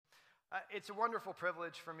It's a wonderful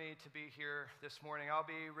privilege for me to be here this morning. I'll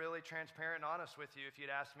be really transparent and honest with you. If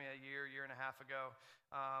you'd asked me a year and a half ago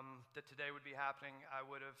that today would be happening, I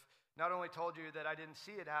would have not only told you that I didn't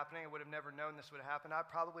see it happening, I would have never known this would happen. I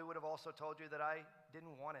probably would have also told you that I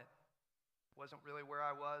didn't want it. It wasn't really where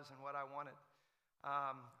I was and what I wanted.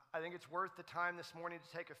 I think it's worth the time this morning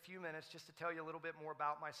to take a few minutes just to tell you a little bit more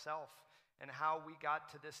about myself and how we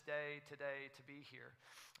got to this day today to be here.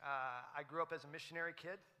 I grew up as a missionary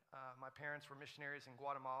kid. My parents were missionaries in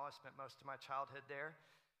Guatemala. I spent most of my childhood there.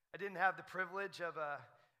 I didn't have the privilege of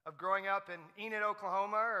growing up in Enid,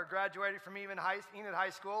 Oklahoma, or graduating from Enid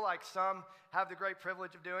High School, like some have the great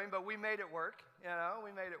privilege of doing, but we made it work.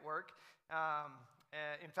 We made it work.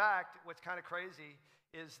 In fact, what's kind of crazy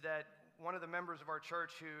is that one of the members of our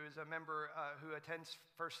church, who is a member who attends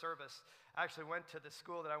First Service, actually went to the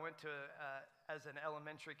school that I went to as an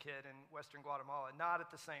elementary kid in Western Guatemala. Not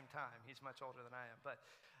at the same time. He's much older than I am, but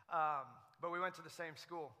we went to the same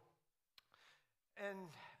school.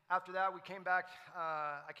 And after that, I came back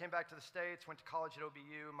to the States, went to college at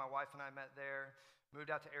OBU. My wife and I met there,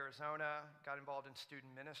 moved out to Arizona, got involved in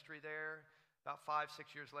student ministry there. About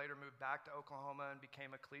 5-6 years later, moved back to Oklahoma and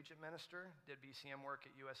became a collegiate minister, did BCM work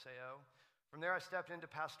at USAO. From there, I stepped into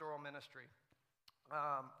pastoral ministry.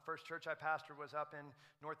 First church I pastored was up in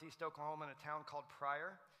northeast Oklahoma in a town called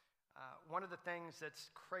Pryor. One of the things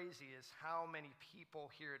that's crazy is how many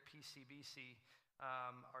people here at PCBC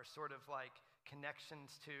are sort of like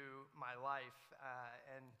connections to my life.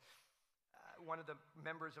 One of the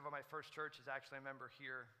members of my first church is actually a member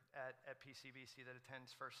here at PCBC that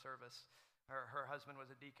attends First Service. Her husband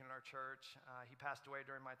was a deacon in our church. He passed away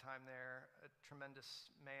during my time there. A tremendous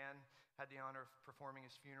man. Had the honor of performing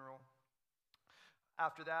his funeral.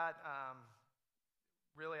 After that,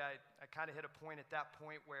 really, I kind of hit a point at that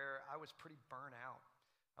point where I was pretty burnt out.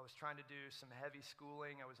 I was trying to do some heavy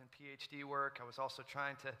schooling. I was in PhD work. I was also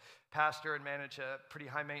trying to pastor and manage a pretty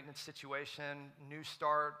high-maintenance situation, new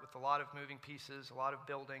start with a lot of moving pieces, a lot of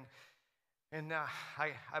building. And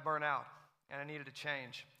I burned out, and I needed to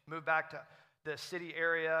change. Moved back to the city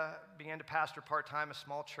area, began to pastor part-time a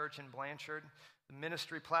small church in Blanchard. The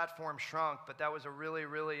ministry platform shrunk, but that was a really,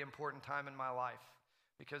 really important time in my life,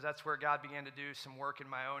 because that's where God began to do some work in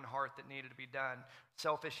my own heart that needed to be done.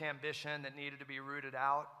 Selfish ambition that needed to be rooted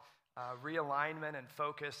out, realignment and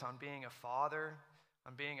focus on being a father,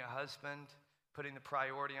 on being a husband, putting the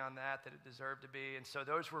priority on that it deserved to be. And so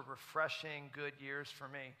those were refreshing, good years for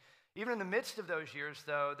me. Even in the midst of those years,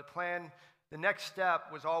 though, the next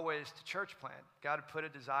step was always to church plant. God had put a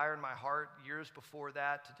desire in my heart years before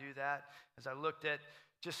that to do that. As I looked at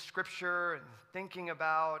just scripture and thinking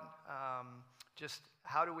about just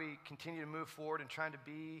how do we continue to move forward and trying to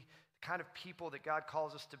be the kind of people that God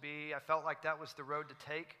calls us to be, I felt like that was the road to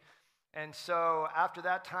take. And so after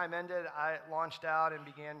that time ended, I launched out and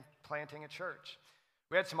began planting a church.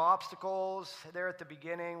 We had some obstacles there at the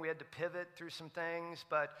beginning. We had to pivot through some things,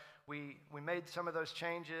 but we made some of those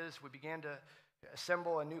changes. We began to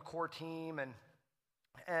assemble a new core team,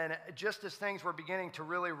 and just as things were beginning to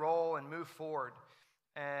really roll and move forward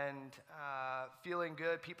and feeling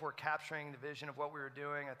good, people were capturing the vision of what we were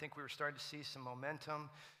doing. I think we were starting to see some momentum.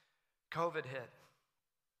 COVID hit,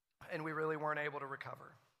 and we really weren't able to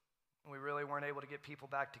recover. We really weren't able to get people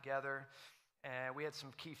back together, and we had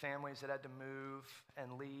some key families that had to move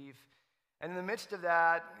and leave. And in the midst of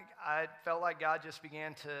that, I felt like God just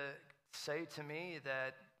began to say to me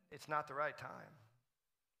that it's not the right time,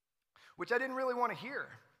 which I didn't really want to hear.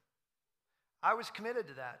 I was committed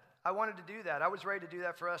to that. I wanted to do that. I was ready to do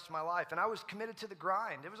that for the rest of my life, and I was committed to the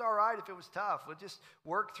grind. It was all right if it was tough. We'll just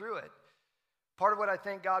work through it. Part of what I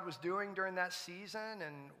think God was doing during that season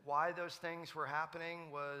and why those things were happening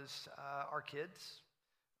was our kids,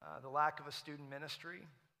 the lack of a student ministry.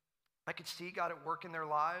 I could see God at work in their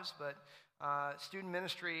lives, but student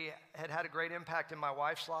ministry had a great impact in my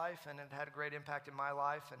wife's life, and it had a great impact in my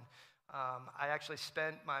life. And I actually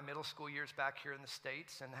spent my middle school years back here in the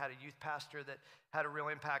States and had a youth pastor that had a real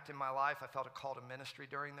impact in my life. I felt a call to ministry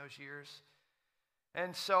during those years.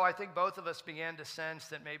 And so I think both of us began to sense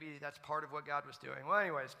that maybe that's part of what God was doing. Well,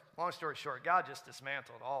 anyways, long story short, God just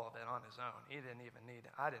dismantled all of it on his own. He didn't even need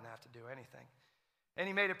it. I didn't have to do anything. And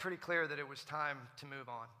he made it pretty clear that it was time to move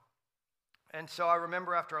on. And so I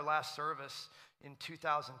remember after our last service in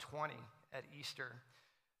 2020 at Easter,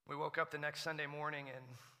 we woke up the next Sunday morning and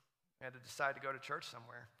had to decide to go to church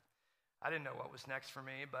somewhere. I didn't know what was next for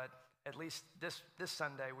me, but at least this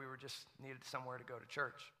Sunday we were just needed somewhere to go to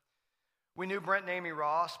church. We knew Brent and Amy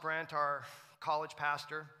Ross. Brent, our college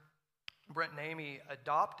pastor. Brent and Amy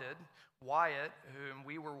adopted Wyatt, whom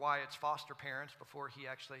we were Wyatt's foster parents before he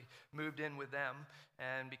actually moved in with them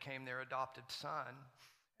and became their adopted son.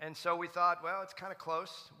 And so we thought, well, it's kind of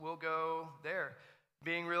close. We'll go there.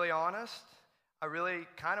 Being really honest, I really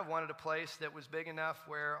kind of wanted a place that was big enough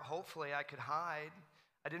where hopefully I could hide.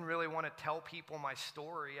 I didn't really want to tell people my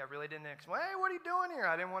story. I really didn't explain, hey, what are you doing here?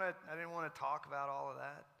 I didn't want to talk about all of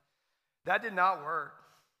that. That did not work.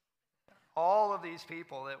 All of these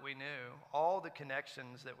people that we knew, all the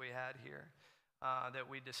connections that we had here, that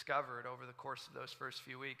we discovered over the course of those first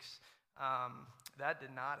few weeks, that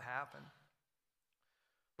did not happen.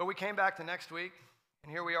 But we came back the next week,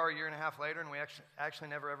 and here we are a year and a half later, and we actually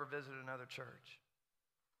never ever visited another church.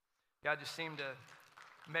 God just seemed to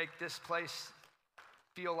make this place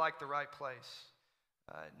feel like the right place.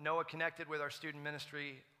 Noah connected with our student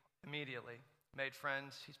ministry immediately, made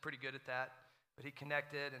friends. He's pretty good at that. But he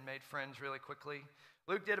connected and made friends really quickly.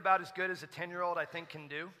 Luke did about as good as a 10-year-old, I think, can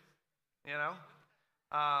do, you know.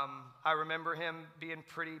 I remember him being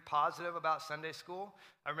pretty positive about Sunday school.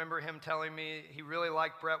 I remember him telling me he really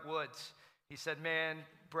liked Brett Woods. He said, man,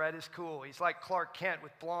 Brett is cool. He's like Clark Kent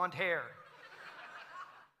with blonde hair.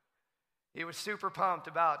 He was super pumped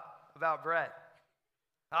about Brett.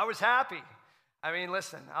 I was happy. I mean,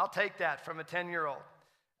 listen, I'll take that from a 10-year-old.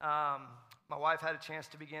 My wife had a chance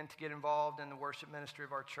to begin to get involved in the worship ministry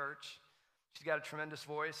of our church. She's got a tremendous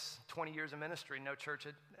voice, 20 years of ministry. No church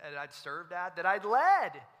that I'd served at, that I'd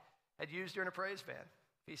led, had used her in a praise band.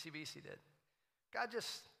 PCBC did. God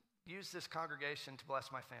just used this congregation to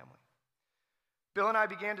bless my family. Bill and I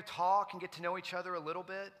began to talk and get to know each other a little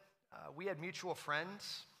bit. We had mutual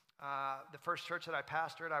friends. The first church that I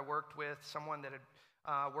pastored, I worked with someone that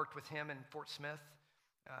had worked with him in Fort Smith.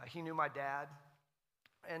 He knew my dad.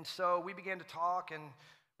 And so we began to talk, and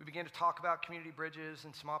we began to talk about community bridges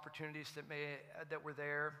and some opportunities that were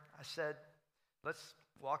there. I said, let's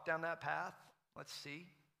walk down that path. Let's see.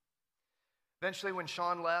 Eventually, when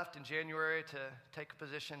Sean left in January to take a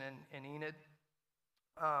position in Enid,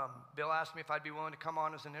 Bill asked me if I'd be willing to come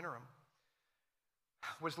on as an interim.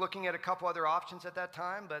 Was looking at a couple other options at that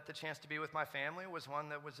time, but the chance to be with my family was one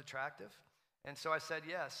that was attractive. And so I said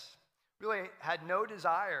yes. Really had no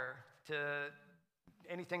desire to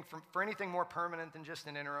for anything more permanent than just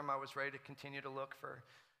an interim. I was ready to continue to look for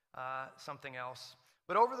something else.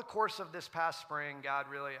 But over the course of this past spring, God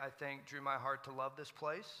really, I think, drew my heart to love this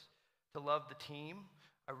place, to love the team.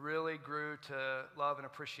 I really grew to love and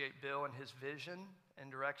appreciate Bill and his vision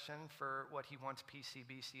and direction for what he wants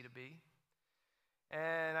PCBC to be.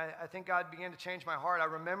 And I think God began to change my heart. I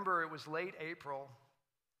remember it was late April,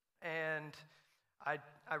 and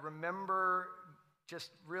I remember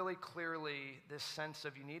just really clearly this sense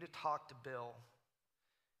of you need to talk to Bill.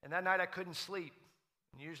 And that night I couldn't sleep.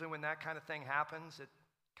 And usually when that kind of thing happens, it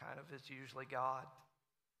kind of is usually God.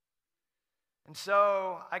 And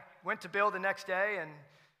so I went to Bill the next day and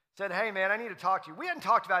said, hey man, I need to talk to you. We hadn't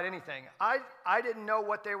talked about anything. I didn't know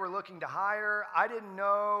what they were looking to hire. I didn't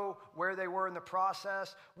know where they were in the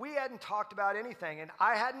process. We hadn't talked about anything, and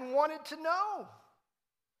I hadn't wanted to know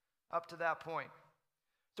up to that point.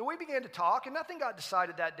 So we began to talk, and nothing got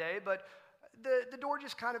decided that day, but the door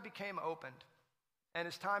just kind of became opened. And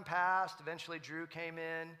as time passed, eventually Drew came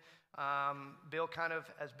in. Bill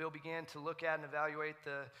as Bill began to look at and evaluate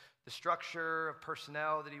the structure of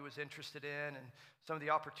personnel that he was interested in and some of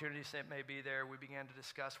the opportunities that may be there, we began to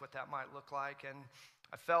discuss what that might look like. And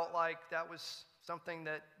I felt like that was something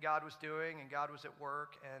that God was doing and God was at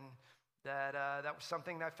work, and that was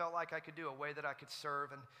something that I felt like I could do, a way that I could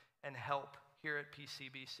serve and help here at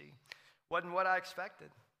PCBC. Wasn't what I expected.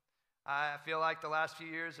 I feel like the last few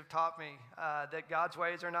years have taught me that God's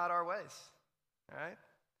ways are not our ways, all right?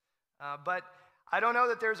 But I don't know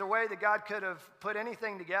that there's a way that God could have put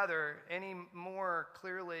anything together any more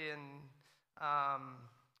clearly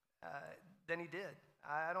than he did.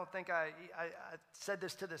 I don't think I said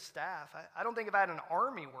this to the staff. I don't think if I had an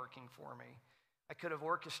army working for me, I could have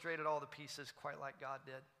orchestrated all the pieces quite like God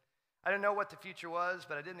did. I didn't know what the future was,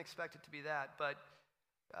 but I didn't expect it to be that. But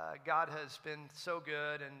God has been so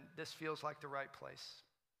good, and this feels like the right place.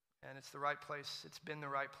 And it's the right place. It's been the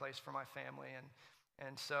right place for my family.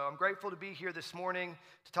 And so I'm grateful to be here this morning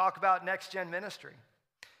to talk about Next Gen Ministry.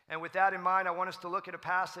 And with that in mind, I want us to look at a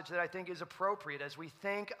passage that I think is appropriate as we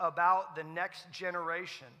think about the next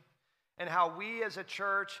generation and how we as a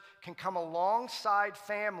church can come alongside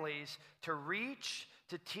families to reach,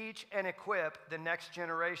 to teach, and equip the next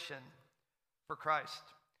generation for Christ.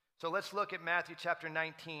 So let's look at Matthew chapter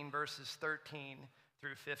 19, verses 13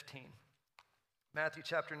 through 15. Matthew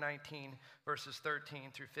chapter 19, verses 13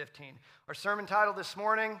 through 15. Our sermon title this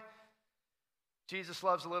morning, Jesus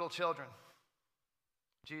Loves Little Children.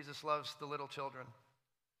 Jesus loves the little children.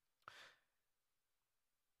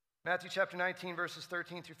 Matthew chapter 19, verses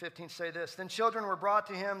 13 through 15 say this: Then children were brought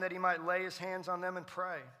to him that he might lay his hands on them and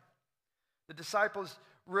pray. The disciples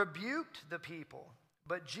rebuked the people,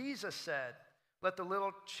 but Jesus said, Let the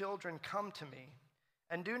little children come to me,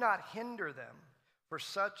 and do not hinder them, for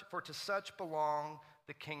to such belong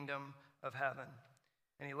the kingdom of heaven.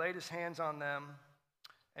 And he laid his hands on them,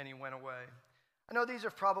 and he went away. I know these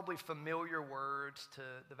are probably familiar words to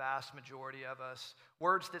the vast majority of us,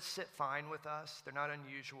 words that sit fine with us. They're not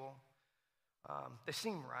unusual. They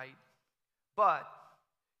seem right. But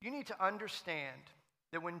you need to understand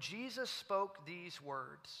that when Jesus spoke these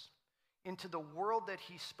words into the world that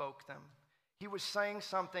he spoke them, he was saying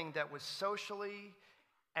something that was socially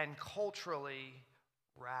and culturally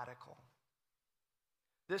radical.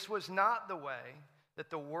 This was not the way that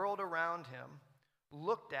the world around him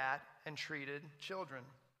looked at and treated children.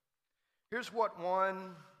 Here's what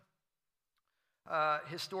one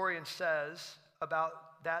historian says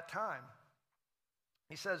about that time.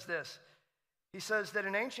 He says this. He says that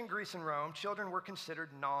in ancient Greece and Rome, children were considered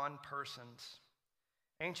non-persons.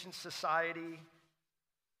 Ancient society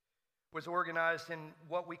was organized in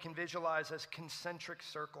what we can visualize as concentric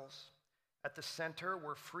circles. At the center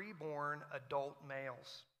were free-born adult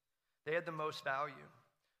males. They had the most value.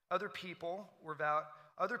 Other people were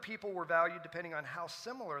valued depending on how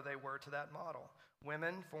similar they were to that model: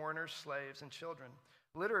 women, foreigners, slaves, and children.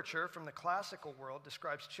 Literature from the classical world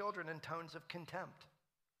describes children in tones of contempt,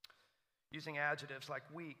 using adjectives like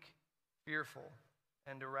weak, fearful,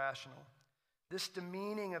 and irrational. This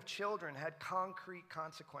demeaning of children had concrete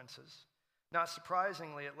consequences. Not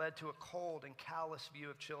surprisingly, it led to a cold and callous view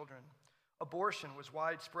of children. Abortion was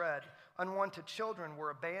widespread. Unwanted children were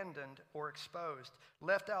abandoned or exposed,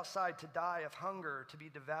 left outside to die of hunger, to be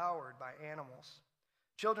devoured by animals.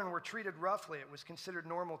 Children were treated roughly. It was considered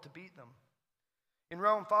normal to beat them. In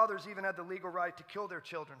Rome, fathers even had the legal right to kill their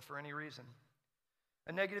children for any reason.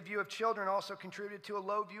 A negative view of children also contributed to a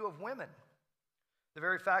low view of women. The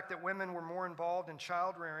very fact that women were more involved in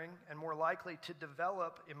child rearing and more likely to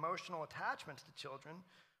develop emotional attachments to children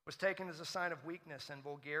was taken as a sign of weakness and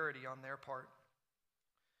vulgarity on their part.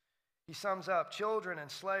 He sums up, children and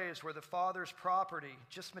slaves were the father's property,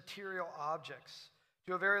 just material objects.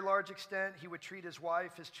 To a very large extent, he would treat his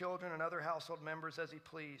wife, his children, and other household members as he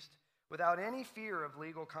pleased, without any fear of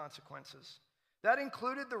legal consequences. That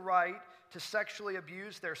included the right to sexually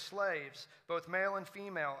abuse their slaves, both male and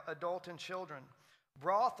female, adult and children.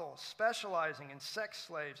 Brothels specializing in sex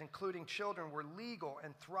slaves, including children, were legal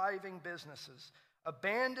and thriving businesses.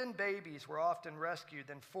 Abandoned babies were often rescued,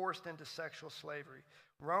 then forced into sexual slavery.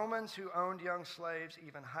 Romans who owned young slaves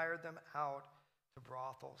even hired them out to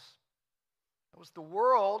brothels. It was the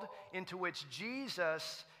world into which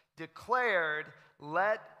Jesus declared,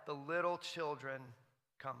 "Let the little children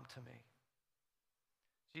come to me."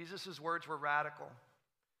 Jesus' words were radical.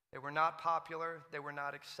 They were not popular. They were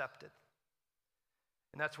not accepted.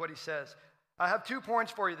 And that's what he says. I have 2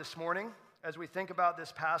 points for you this morning as we think about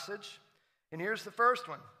this passage. And here's the first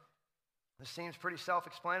one. This seems pretty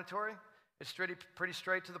self-explanatory. It's pretty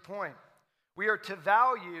straight to the point. We are to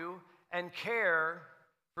value and care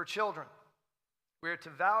for children. We are to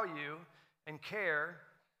value and care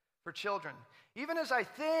for children. Even as I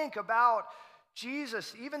think about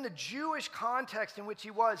Jesus, even the Jewish context in which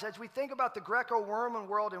he was, as we think about the Greco-Roman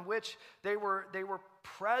world in which they were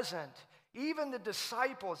present, even the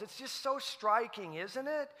disciples, it's just so striking, isn't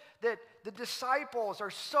it? That the disciples are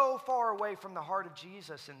so far away from the heart of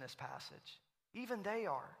Jesus in this passage. Even they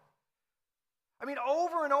are. I mean,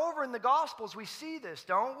 over and over in the Gospels we see this,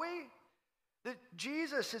 don't we? That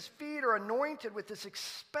Jesus, his feet are anointed with this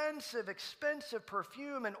expensive, expensive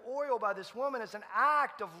perfume and oil by this woman as an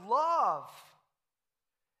act of love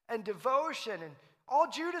and devotion. And all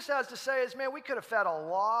Judas has to say is, man, we could have fed a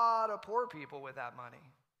lot of poor people with that money.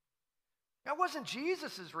 That wasn't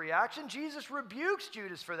Jesus' reaction. Jesus rebukes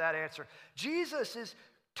Judas for that answer. Jesus is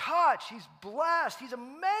touched. He's blessed. He's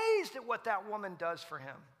amazed at what that woman does for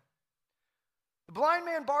him. The blind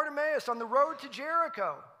man Bartimaeus on the road to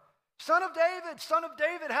Jericho. Son of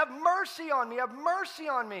David, have mercy on me, have mercy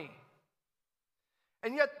on me.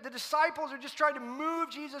 And yet the disciples are just trying to move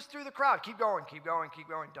Jesus through the crowd. Keep going, keep going, keep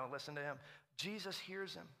going. Don't listen to him. Jesus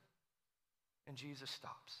hears him, and Jesus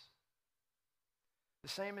stops. The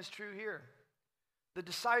same is true here. The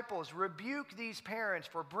disciples rebuke these parents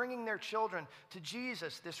for bringing their children to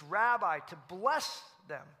Jesus, this rabbi, to bless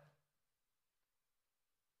them.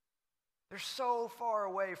 They're so far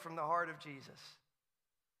away from the heart of Jesus.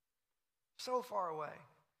 So far away.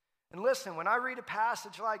 And listen, when I read a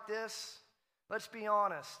passage like this, let's be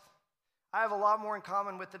honest, I have a lot more in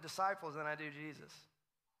common with the disciples than I do Jesus.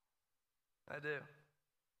 I do.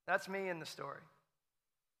 That's me in the story.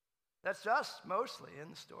 That's us mostly in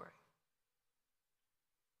the story.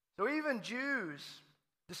 So even Jews,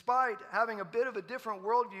 despite having a bit of a different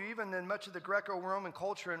worldview even than much of the Greco-Roman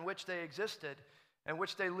culture in which they existed and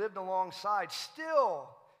which they lived alongside, still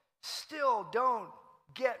don't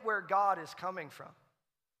get where God is coming from.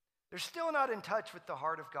 They're still not in touch with the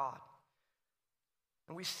heart of God.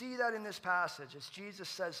 And we see that in this passage as Jesus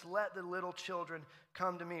says, let the little children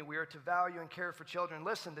come to me. We are to value and care for children.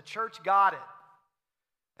 Listen, the church got it.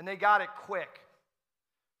 And they got it quick.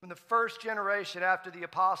 From the first generation after the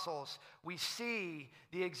apostles, we see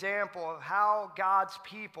the example of how God's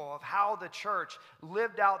people, of how the church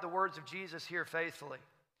lived out the words of Jesus here faithfully.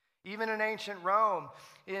 Even in ancient Rome,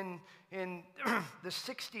 in the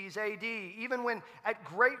 60s AD, even when at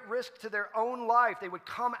great risk to their own life, they would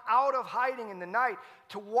come out of hiding in the night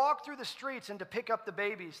to walk through the streets and to pick up the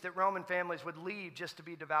babies that Roman families would leave just to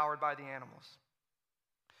be devoured by the animals.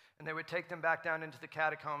 And they would take them back down into the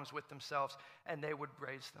catacombs with themselves, and they would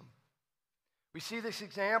raise them. We see this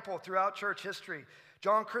example throughout church history.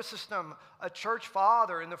 John Chrysostom, a church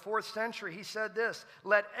father in the 4th century, he said this,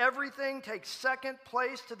 let everything take second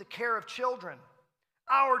place to the care of children,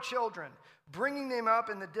 our children, bringing them up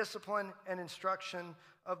in the discipline and instruction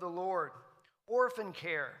of the Lord. Orphan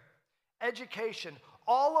care, education,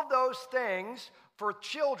 all of those things for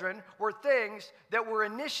children were things that were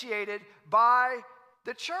initiated by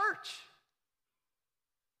the church.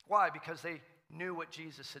 Why? Because they knew what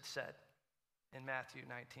Jesus had said in Matthew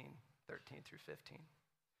 19, 13 through 15.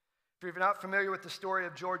 If you're not familiar with the story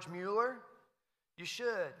of George Mueller, you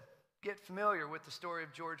should get familiar with the story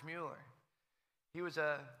of George Mueller. He was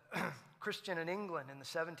a Christian in England in the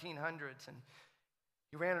 1700s, and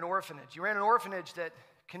he ran an orphanage. He ran an orphanage that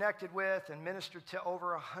connected with and ministered to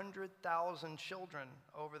over 100,000 children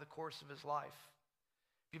over the course of his life.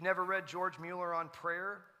 If you've never read George Mueller on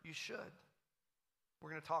prayer, you should.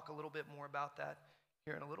 We're going to talk a little bit more about that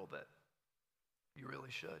here in a little bit. You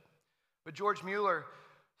really should. But George Mueller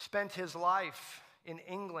spent his life in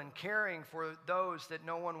England caring for those that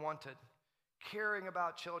no one wanted, caring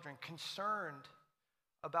about children, concerned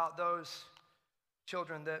about those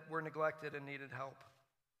children that were neglected and needed help.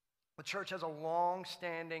 The church has a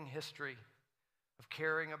long-standing history of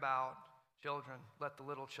caring about children. Let the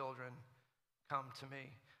little children come to me.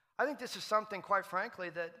 I think this is something, quite frankly,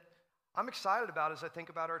 that I'm excited about as I think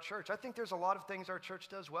about our church. I think there's a lot of things our church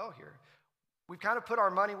does well here. We've kind of put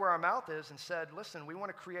our money where our mouth is and said, listen, we want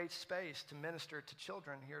to create space to minister to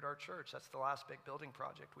children here at our church. That's the last big building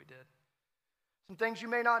project we did. Some things you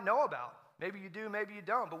may not know about. Maybe you do, maybe you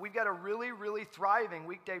don't. But we've got a really, really thriving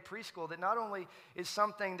weekday preschool that not only is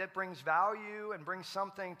something that brings value and brings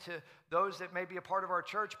something to those that may be a part of our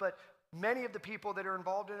church, but many of the people that are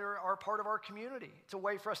involved in it are part of our community. It's a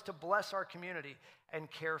way for us to bless our community and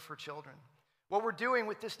care for children. What we're doing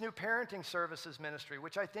with this new parenting services ministry,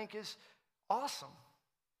 which I think is awesome,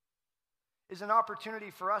 is an opportunity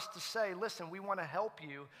for us to say, listen, we want to help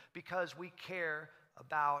you because we care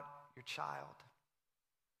about your child.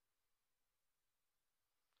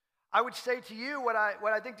 I would say to you what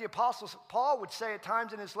I think the Apostle Paul would say at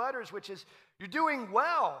times in his letters, which is, you're doing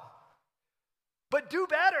well, but do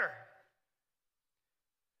better.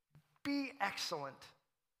 Be excellent.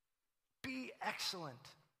 Be excellent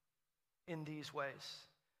in these ways.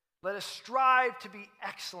 Let us strive to be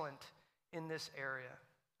excellent in this area.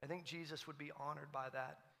 I think Jesus would be honored by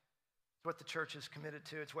that. It's what the church is committed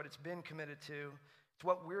to. It's what it's been committed to. It's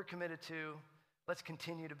what we're committed to. Let's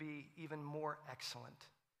continue to be even more excellent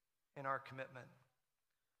in our commitment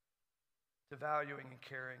to valuing and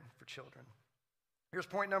caring for children. Here's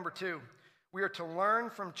point number 2. We are to learn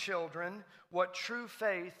from children what true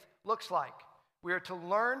faith looks like. We are to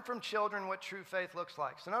learn from children what true faith looks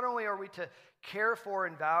like. So not only are we to care for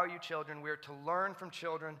and value children, we are to learn from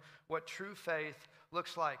children what true faith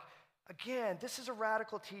looks like. Again, this is a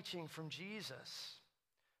radical teaching from Jesus.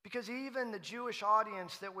 Because even the Jewish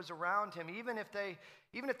audience that was around him, even if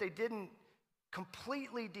they didn't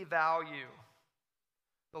completely devalue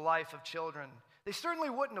the life of children, they certainly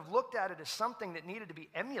wouldn't have looked at it as something that needed to be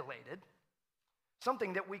emulated,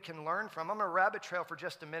 something that we can learn from. I'm going to rabbit trail for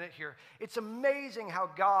just a minute here. It's amazing how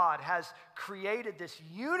God has created this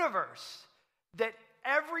universe that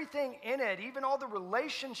everything in it, even all the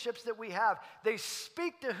relationships that we have, they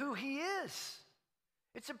speak to who he is.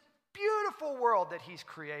 It's a beautiful world that he's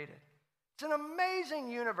created. It's an amazing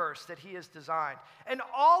universe that he has designed. And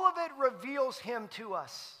all of it reveals him to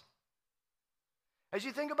us. As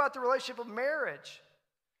you think about the relationship of marriage,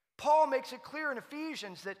 Paul makes it clear in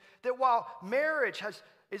Ephesians that while marriage has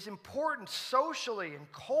is important socially and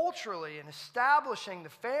culturally in establishing the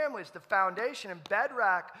family as the foundation and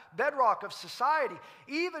bedrock of society.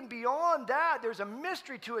 Even beyond that, there's a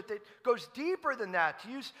mystery to it that goes deeper than that. To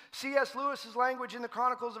use C.S. Lewis's language in the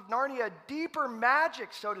Chronicles of Narnia, deeper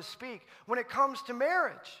magic, so to speak, when it comes to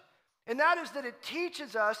marriage. And that is that it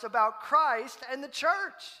teaches us about Christ and the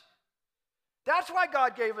church. That's why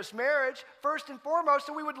God gave us marriage, first and foremost,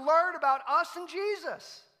 so we would learn about us and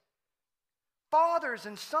Jesus. Fathers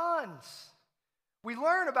and sons. We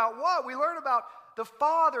learn about what? We learn about the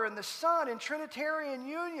Father and the Son in Trinitarian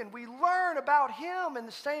union. We learn about Him, and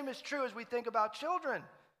the same is true as we think about children.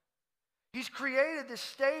 He's created this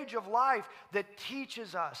stage of life that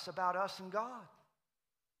teaches us about us and God.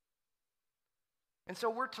 And so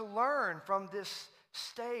we're to learn from this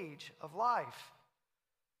stage of life,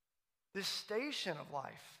 this station of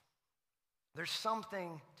life. There's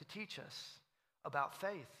something to teach us about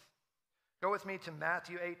faith. Go with me to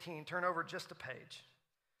Matthew 18. Turn over just a page.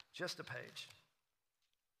 Just a page.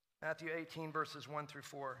 Matthew 18, verses 1 through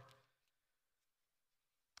 4.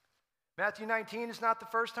 Matthew 19 is not the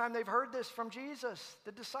first time they've heard this from Jesus.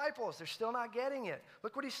 The disciples, they're still not getting it.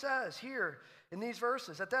 Look what he says here in these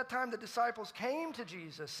verses. At that time, the disciples came to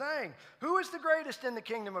Jesus, saying, "Who is the greatest in the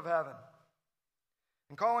kingdom of heaven?"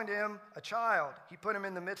 And calling to him a child, he put him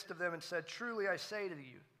in the midst of them and said, "Truly I say to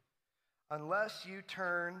you, unless you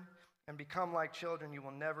turn and become like children, you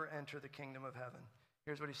will never enter the kingdom of heaven."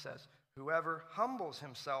 Here's what he says. "Whoever humbles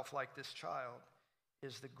himself like this child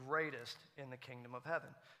is the greatest in the kingdom of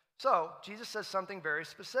heaven." So, Jesus says something very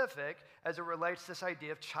specific as it relates to this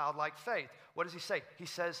idea of childlike faith. What does he say? He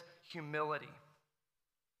says humility.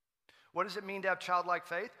 What does it mean to have childlike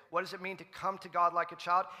faith? What does it mean to come to God like a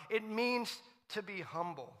child? It means to be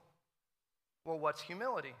humble. Well, what's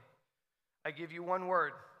humility? I give you one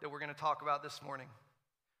word that we're going to talk about this morning.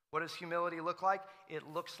 What does humility look like? It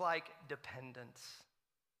looks like dependence.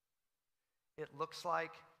 It looks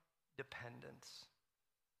like dependence.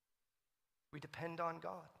 We depend on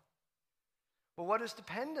God. Well, what is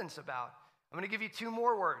dependence about? I'm going to give you two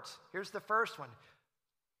more words. Here's the first one.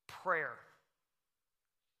 Prayer.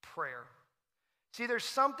 Prayer. See, there's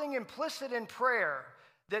something implicit in prayer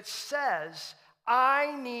that says,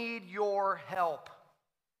 I need your help.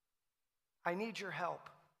 I need your help.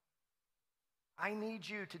 I need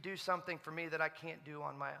you to do something for me that I can't do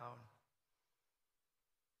on my own.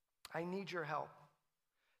 I need your help.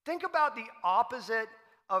 Think about the opposite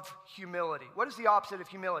of humility. What is the opposite of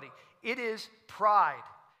humility? It is pride.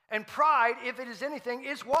 And pride, if it is anything,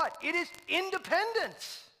 is what? It is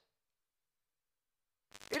independence.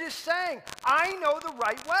 It is saying, I know the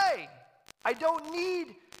right way. I don't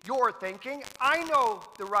need your thinking. I know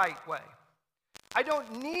the right way. I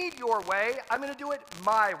don't need your way. I'm going to do it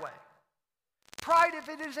my way. Pride, if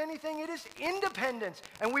it is anything, it is independence.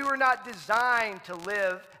 And we were not designed to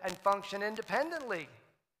live and function independently.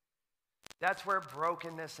 That's where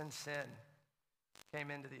brokenness and sin came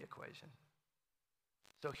into the equation.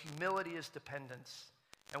 So humility is dependence.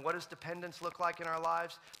 And what does dependence look like in our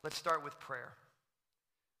lives? Let's start with prayer.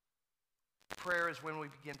 Prayer is when we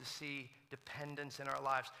begin to see dependence in our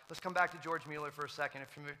lives. Let's come back to George Mueller for a second.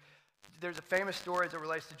 There's a famous story as it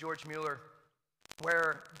relates to George Mueller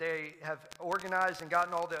where they have organized and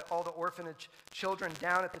gotten all the orphanage children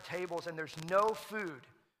down at the tables, and there's no food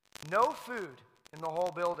in the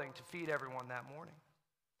whole building to feed everyone that morning.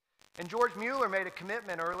 And George Mueller made a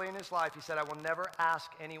commitment early in his life. He said, I will never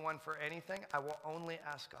ask anyone for anything. I will only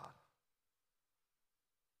ask God.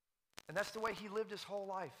 And that's the way he lived his whole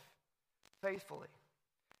life, faithfully.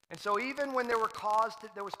 And so even when there was cause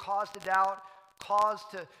to doubt, cause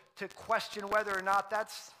to question whether or not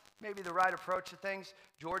that's maybe the right approach to things,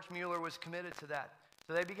 George Mueller was committed to that.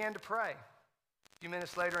 So they began to pray. A few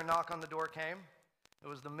minutes later, a knock on the door came. It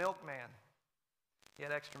was the milkman. He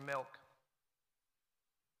had extra milk.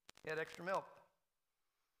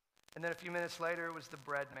 And then a few minutes later, it was the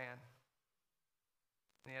bread man.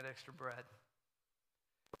 And he had extra bread.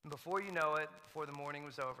 And before you know it, before the morning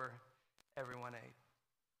was over, everyone ate.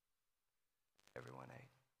 Everyone ate.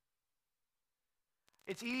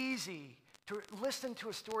 It's easy to listen to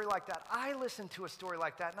a story like that. I listen to a story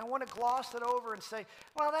like that, and I want to gloss it over and say,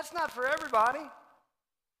 well, that's not for everybody.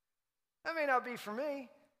 That may not be for me.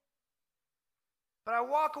 But I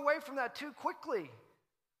walk away from that too quickly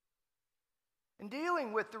in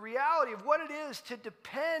dealing with the reality of what it is to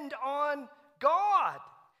depend on God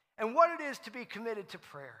and what it is to be committed to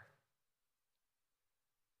prayer.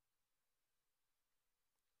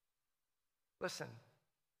 Listen,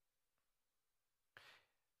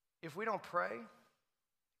 if we don't pray,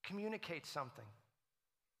 it communicates something.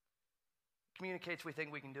 It communicates we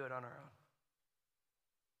think we can do it on our own.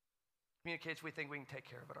 Communicates we think we can take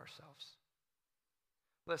care of it ourselves.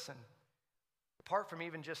 Listen, apart from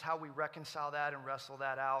even just how we reconcile that and wrestle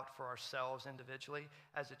that out for ourselves individually,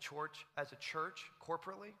 as a church,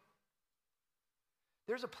 corporately,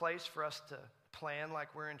 there's a place for us to plan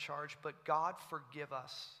like we're in charge, but God forgive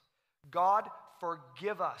us. God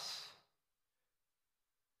forgive us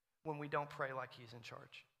when we don't pray like he's in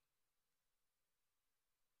charge.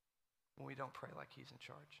 When we don't pray like he's in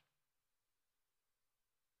charge.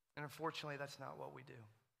 And unfortunately, that's not what we do.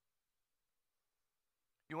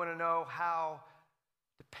 You want to know how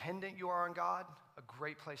dependent you are on God? A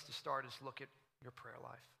great place to start is look at your prayer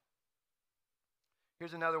life.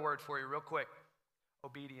 Here's another word for you real quick.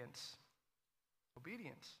 Obedience.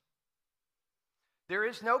 Obedience. There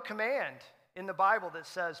is no command in the Bible that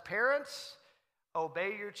says, parents,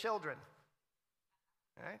 obey your children.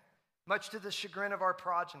 Right? Much to the chagrin of our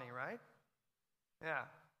progeny, right? Yeah.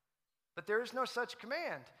 But there is no such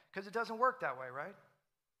command because it doesn't work that way, right?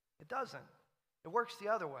 It doesn't. It works the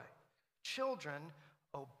other way. Children,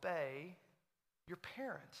 obey your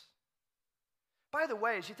parents. By the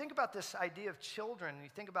way, as you think about this idea of children, you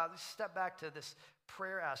think about, let's step back to this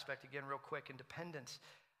prayer aspect again real quick, independence.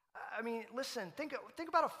 I mean, listen, think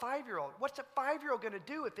about a 5-year-old. What's a 5-year-old going to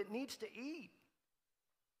do if it needs to eat?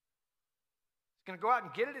 It's going to go out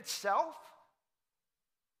and get it itself?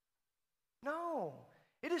 No.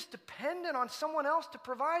 It is dependent on someone else to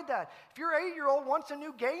provide that. If your 8-year-old wants a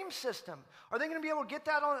new game system, are they going to be able to get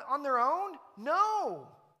that on their own? No.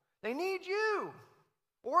 They need you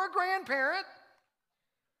or a grandparent,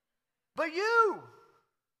 but you.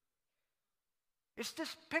 It's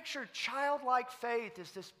this picture, childlike faith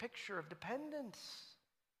is this picture of dependence.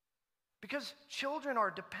 Because children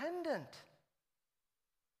are dependent.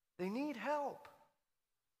 They need help.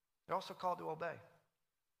 They're also called to obey.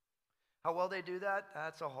 How well they do that,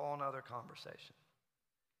 that's a whole other conversation.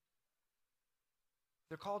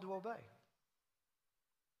 They're called to obey.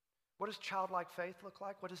 What does childlike faith look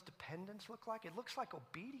like? What does dependence look like? It looks like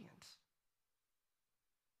obedience.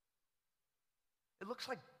 It looks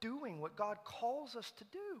like doing what God calls us to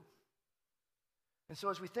do. And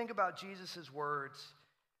so as we think about Jesus' words,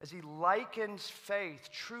 as he likens faith,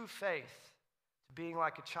 true faith, to being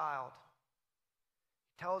like a child,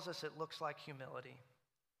 he tells us it looks like humility.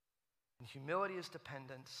 And humility is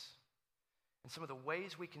dependence. And some of the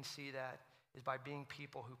ways we can see that is by being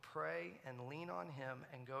people who pray and lean on him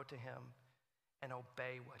and go to him and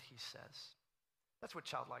obey what he says. That's what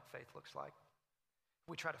childlike faith looks like.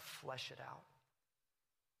 We try to flesh it out.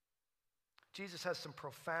 Jesus has some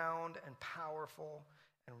profound and powerful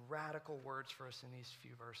and radical words for us in these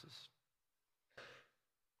few verses.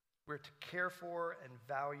 We're to care for and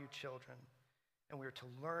value children, and we're to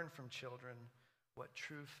learn from children what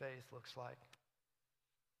true faith looks like.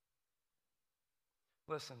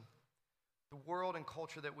 Listen, the world and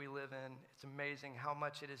culture that we live in, it's amazing how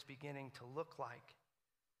much it is beginning to look like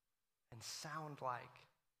and sound like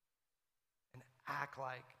and act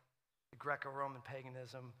like the Greco-Roman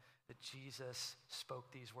paganism that Jesus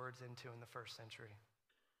spoke these words into in the first century.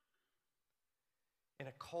 In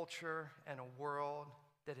a culture and a world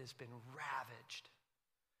that has been ravaged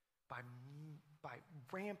by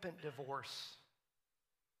rampant divorce,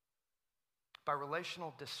 by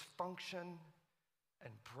relational dysfunction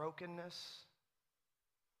and brokenness,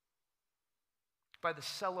 by the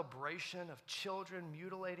celebration of children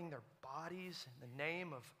mutilating their bodies in the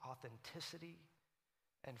name of authenticity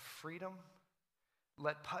and freedom,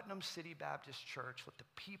 let Putnam City Baptist Church, let the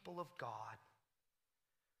people of God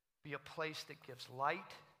be a place that gives light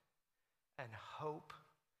and hope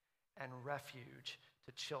and refuge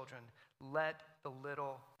to children. Let the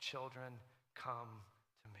little children come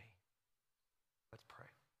to me. Let's pray.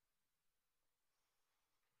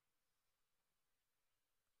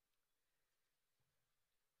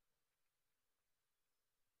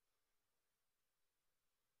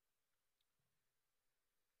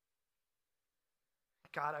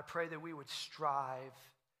 God, I pray that we would strive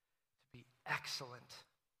to be excellent.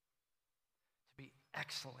 To be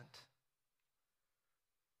excellent.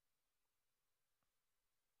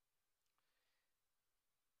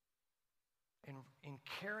 In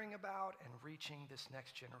caring about and reaching this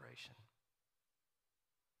next generation.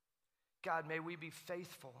 God, may we be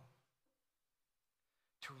faithful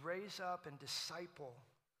to raise up and disciple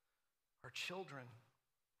our children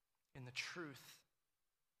in the truth.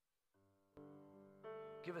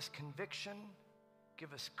 Give us conviction,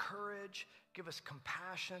 give us courage, give us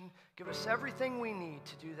compassion, give us everything we need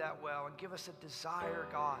to do that well, and give us a desire,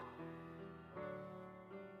 God,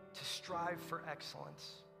 to strive for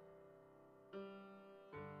excellence.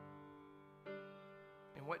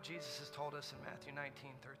 In what Jesus has told us in Matthew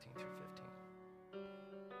 19, 13 through 15.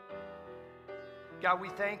 God, we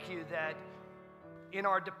thank you that in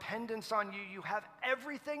our dependence on you, you have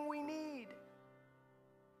everything we need.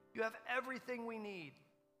 You have everything we need.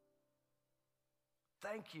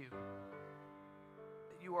 Thank you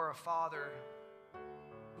that you are a Father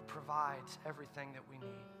who provides everything that we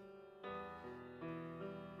need.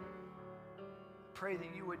 Pray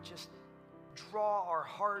that you would just draw our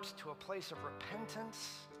hearts to a place of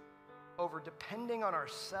repentance over depending on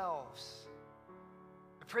ourselves.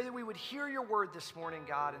 I pray that we would hear your word this morning,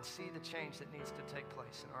 God, and see the change that needs to take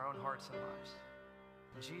place in our own hearts and lives.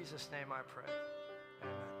 In Jesus' name I pray.